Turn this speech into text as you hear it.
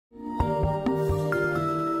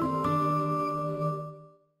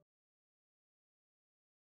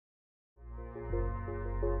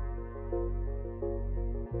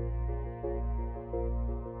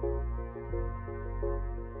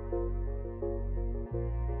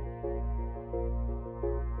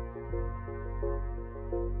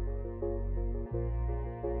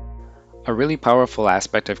A really powerful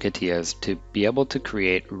aspect of CATIA is to be able to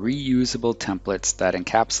create reusable templates that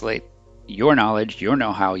encapsulate your knowledge, your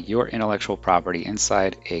know-how, your intellectual property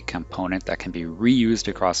inside a component that can be reused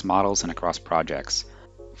across models and across projects.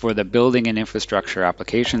 For the building and infrastructure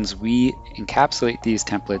applications, we encapsulate these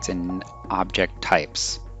templates in object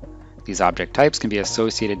types. These object types can be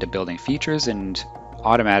associated to building features and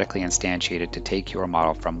automatically instantiated to take your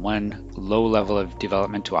model from one low level of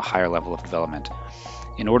development to a higher level of development.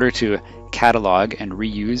 In order to catalog and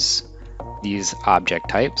reuse these object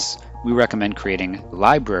types, we recommend creating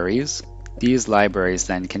libraries. These libraries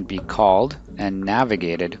then can be called and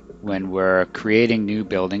navigated when we're creating new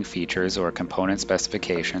building features or component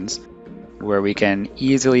specifications, where we can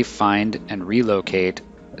easily find and relocate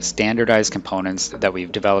standardized components that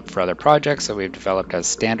we've developed for other projects, that we've developed as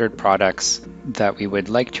standard products that we would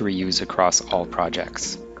like to reuse across all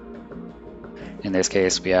projects. In this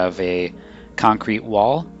case, we have a concrete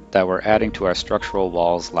wall that we're adding to our structural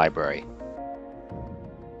walls library.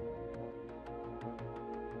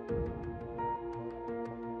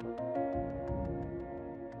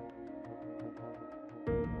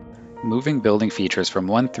 Moving building features from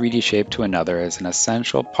one 3D shape to another is an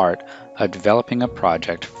essential part of developing a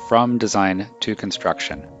project from design to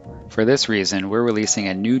construction. For this reason, we're releasing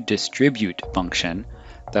a new distribute function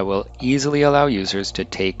that will easily allow users to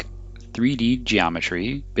take 3D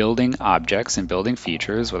geometry, building objects and building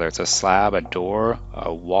features, whether it's a slab, a door,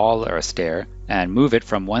 a wall, or a stair, and move it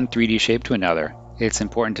from one 3D shape to another. It's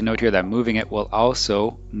important to note here that moving it will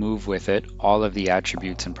also move with it all of the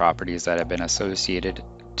attributes and properties that have been associated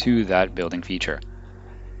to that building feature.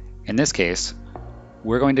 In this case,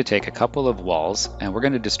 we're going to take a couple of walls and we're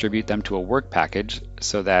going to distribute them to a work package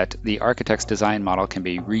so that the architect's design model can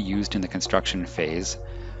be reused in the construction phase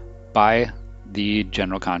by the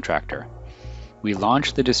general contractor. We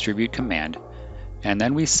launch the distribute command and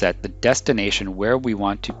then we set the destination where we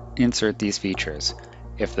want to insert these features.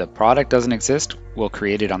 If the product doesn't exist, we'll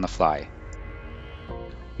create it on the fly.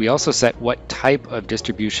 We also set what type of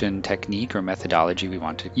distribution technique or methodology we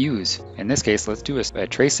want to use. In this case, let's do a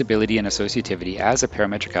traceability and associativity as a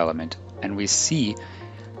parametric element, and we see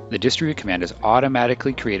the distribute command has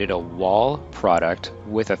automatically created a wall product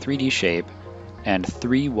with a 3D shape and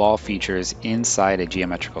 3 wall features inside a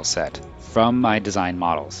geometrical set from my design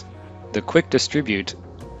models. The quick distribute,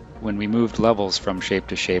 when we moved levels from shape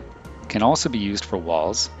to shape, can also be used for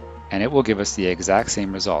walls, and it will give us the exact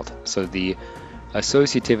same result. So the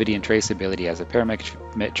associativity and traceability as a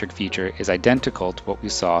parametric feature is identical to what we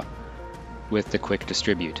saw with the quick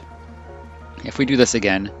distribute. If we do this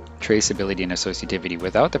again, traceability and associativity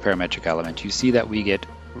without the parametric element, you see that we get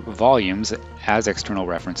volumes as external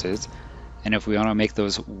references. And if we want to make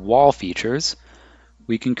those wall features,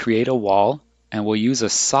 we can create a wall and we'll use a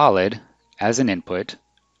solid as an input,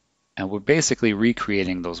 and we're basically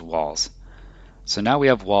recreating those walls. So now we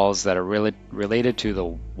have walls that are related to the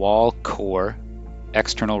wall core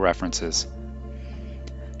external references.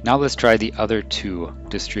 Now let's try the other 2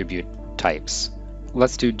 distribute types.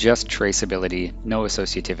 Let's do just traceability, no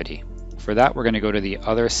associativity. For that, we're going to go to the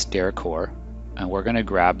other stair core and we're going to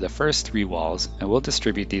grab the first 3 walls and we'll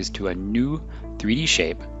distribute these to a new 3D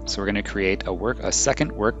shape. So we're going to create a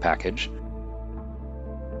second work package,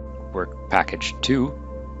 work package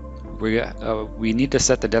 2. We need to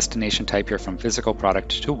set the destination type here from physical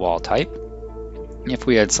product to wall type. If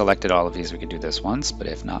we had selected all of these, we could do this once, but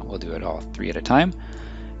if not, we'll do it all 3 at a time.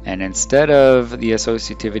 And instead of the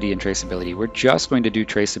associativity and traceability, we're just going to do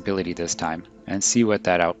traceability this time and see what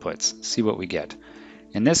that outputs, see what we get.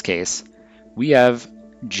 In this case, we have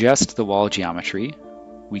just the wall geometry.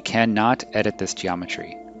 We cannot edit this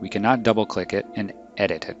geometry. We cannot double click it and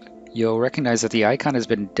edit it. You'll recognize that the icon has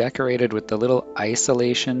been decorated with the little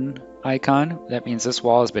isolation icon. That means this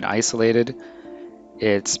wall has been isolated.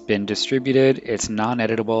 It's been distributed, it's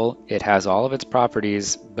non-editable, it has all of its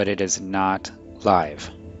properties, but it is not live.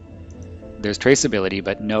 There's traceability,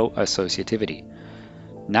 but no associativity.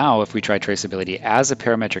 Now, if we try traceability as a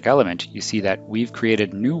parametric element, you see that we've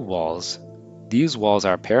created new walls. These walls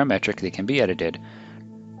are parametric, they can be edited,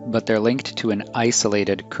 but they're linked to an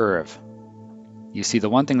isolated curve. You see, the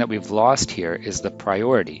one thing that we've lost here is the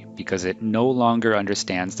priority, because it no longer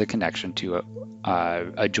understands the connection to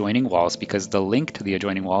adjoining walls, because the link to the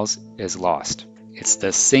adjoining walls is lost. It's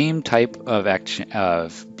the same type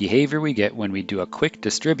of behavior we get when we do a quick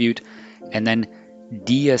distribute and then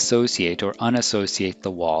deassociate or unassociate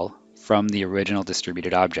the wall from the original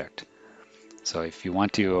distributed object. So if you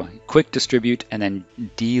want to quick distribute and then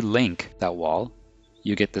delink that wall,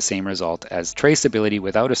 you get the same result as traceability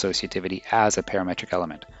without associativity as a parametric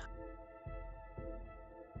element.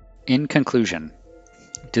 In conclusion,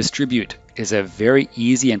 Distribute is a very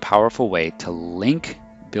easy and powerful way to link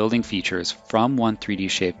building features from one 3D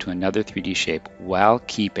shape to another 3D shape while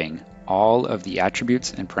keeping all of the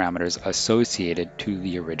attributes and parameters associated to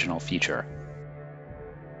the original feature.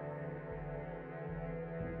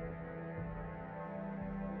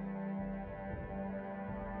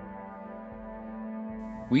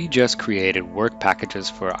 We just created work packages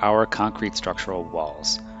for our concrete structural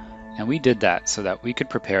walls, and we did that so that we could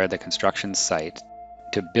prepare the construction site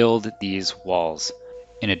to build these walls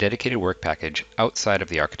in a dedicated work package outside of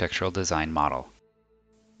the architectural design model.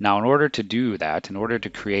 Now, in order to do that, in order to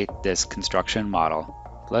create this construction model,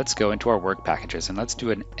 let's go into our work packages and let's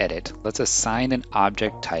do an edit. Let's assign an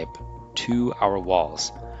object type to our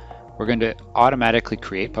walls. We're going to automatically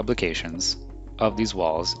create publications of these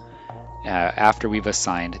walls after we've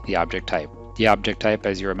assigned the object type. The object type,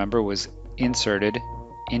 as you remember, was inserted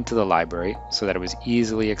into the library so that it was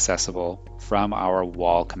easily accessible from our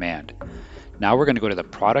wall command. Now we're going to go to the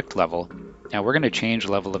product level and we're going to change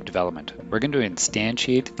level of development. We're going to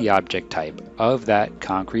instantiate the object type of that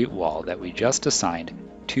concrete wall that we just assigned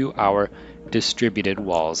to our distributed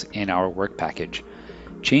walls in our work package.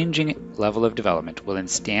 Changing level of development will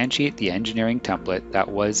instantiate the engineering template that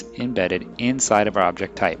was embedded inside of our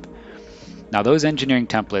object type. Now those engineering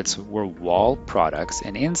templates were wall products,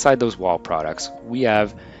 and inside those wall products we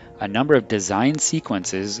have a number of design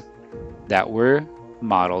sequences that were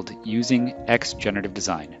modeled using X Generative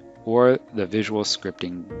Design, or the visual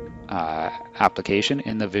scripting application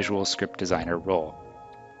in the Visual Script Designer role.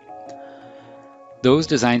 Those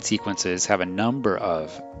design sequences have a number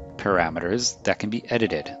of parameters that can be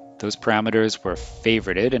edited. Those parameters were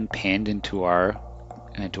favorited and pinned into our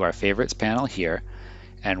favorites panel here.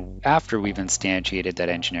 And after we've instantiated that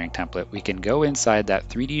engineering template, we can go inside that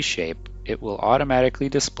 3D shape. It will automatically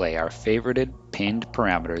display our favorited pinned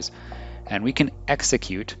parameters, and we can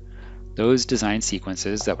execute those design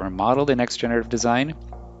sequences that were modeled in X Generative Design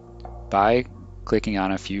by clicking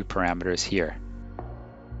on a few parameters here.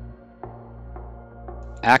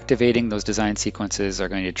 Activating those design sequences are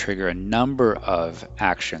going to trigger a number of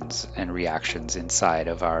actions and reactions inside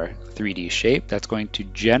of our 3D shape that's going to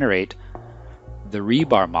generate the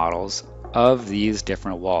rebar models of these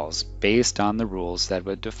different walls based on the rules that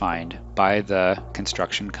were defined by the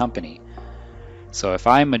construction company. So if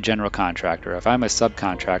I'm a general contractor, if I'm a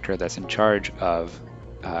subcontractor that's in charge of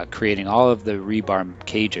creating all of the rebar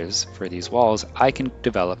cages for these walls, I can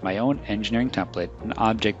develop my own engineering template and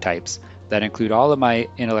object types that include all of my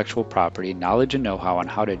intellectual property, knowledge and know-how on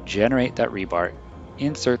how to generate that rebar,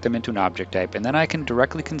 insert them into an object type, and then I can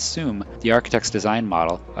directly consume the architect's design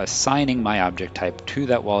model, assigning my object type to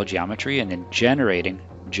that wall geometry and then generating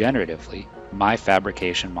generatively my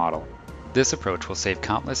fabrication model. This approach will save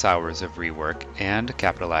countless hours of rework and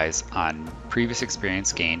capitalize on previous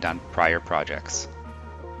experience gained on prior projects.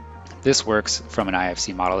 This works from an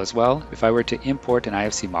IFC model as well. If I were to import an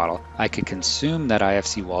IFC model, I could consume that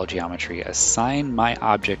IFC wall geometry, assign my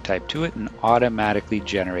object type to it, and automatically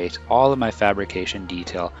generate all of my fabrication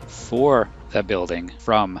detail for the building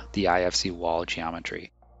from the IFC wall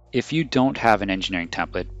geometry. If you don't have an engineering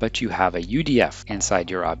template, but you have a UDF inside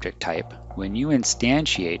your object type, when you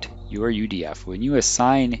instantiate your UDF, when you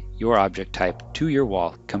assign your object type to your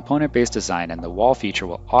wall, component-based design and the wall feature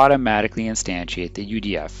will automatically instantiate the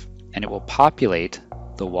UDF, and it will populate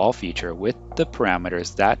the wall feature with the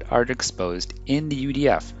parameters that are exposed in the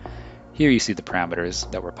UDF. Here you see the parameters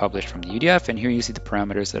that were published from the UDF, and here you see the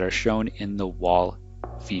parameters that are shown in the wall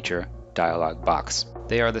feature dialog box.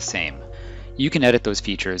 They are the same. You can edit those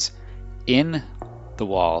features in the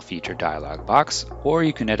wall feature dialog box, or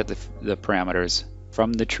you can edit the parameters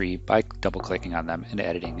from the tree by double-clicking on them and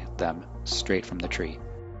editing them straight from the tree.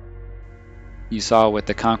 You saw with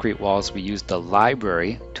the concrete walls, we used the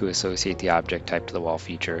library to associate the object type to the wall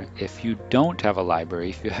feature. If you don't have a library,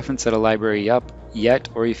 if you haven't set a library up yet,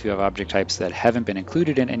 or if you have object types that haven't been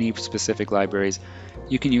included in any specific libraries,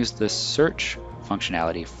 you can use the search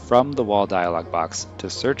functionality from the wall dialog box to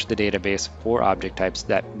search the database for object types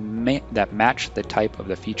that match the type of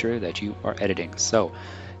the feature that you are editing. So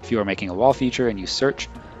if you are making a wall feature and you search,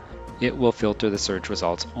 it will filter the search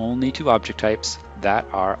results only to object types that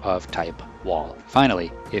are of type wall.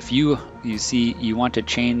 Finally, if you want to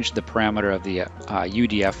change the parameter of the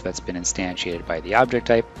UDF that's been instantiated by the object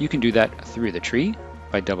type, you can do that through the tree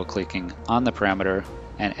by double-clicking on the parameter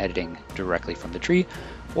and editing directly from the tree,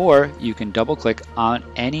 or you can double-click on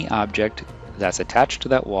any object that's attached to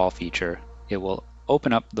that wall feature. It will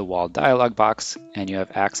open up the wall dialog box, and you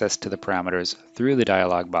have access to the parameters through the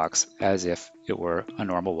dialog box as if it were a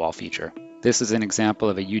normal wall feature. This is an example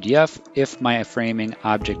of a UDF if my framing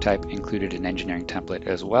object type included an engineering template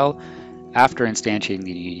as well. After instantiating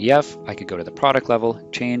the UDF, I could go to the product level,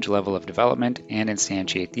 change level of development, and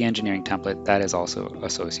instantiate the engineering template that is also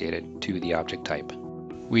associated to the object type.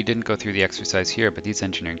 We didn't go through the exercise here, but these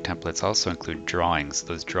engineering templates also include drawings.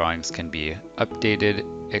 Those drawings can be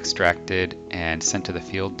updated, extracted, and sent to the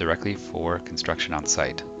field directly for construction on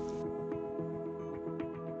site.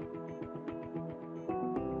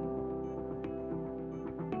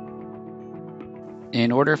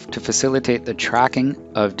 In order to facilitate the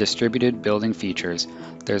tracking of distributed building features,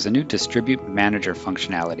 there's a new Distribute Manager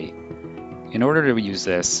functionality. In order to use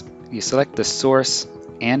this, you select the source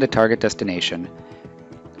and a target destination,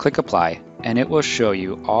 click Apply, and it will show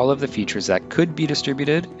you all of the features that could be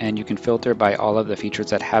distributed, and you can filter by all of the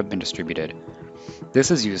features that have been distributed. This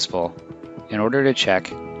is useful in order to check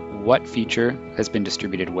what feature has been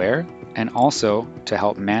distributed where, and also to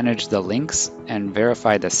help manage the links and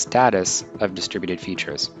verify the status of distributed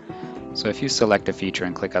features. So if you select a feature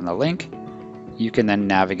and click on the link, you can then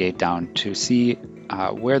navigate down to see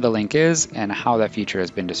where the link is and how that feature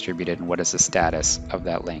has been distributed and what is the status of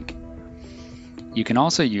that link. You can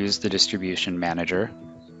also use the Distribution Manager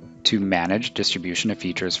to manage distribution of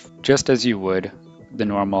features just as you would the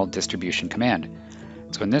normal distribution command.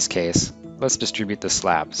 So in this case, let's distribute the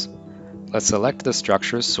slabs. Let's select the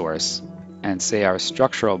structure's source and say our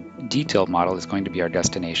structural detailed model is going to be our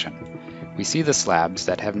destination. We see the slabs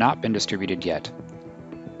that have not been distributed yet.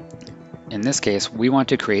 In this case, we want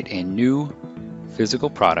to create a new physical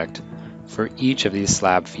product for each of these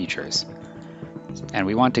slab features, and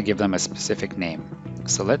we want to give them a specific name.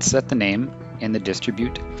 So let's set the name in the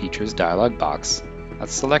Distribute Features dialog box.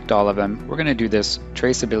 Let's select all of them. We're going to do this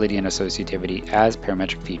traceability and associativity as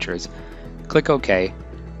parametric features. Click OK,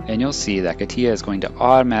 and you'll see that CATIA is going to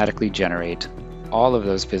automatically generate all of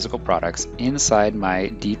those physical products inside my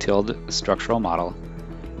detailed structural model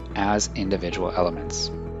as individual elements.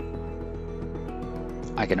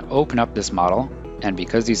 I can open up this model, and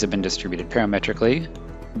because these have been distributed parametrically,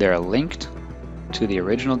 they're linked to the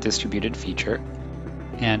original distributed feature,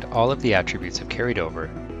 and all of the attributes have carried over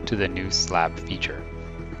to the new slab feature.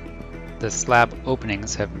 The slab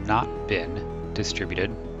openings have not been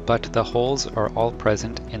distributed, but the holes are all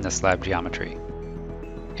present in the slab geometry.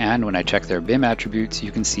 And when I check their BIM attributes,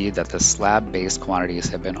 you can see that the slab-based quantities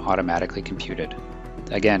have been automatically computed.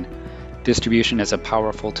 Again, distribution is a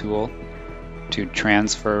powerful tool to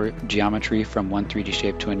transfer geometry from one 3D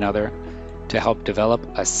shape to another to help develop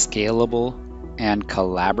a scalable and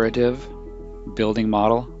collaborative building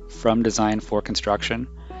model from design for construction,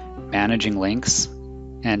 managing links,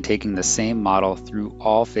 and taking the same model through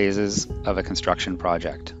all phases of a construction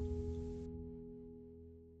project.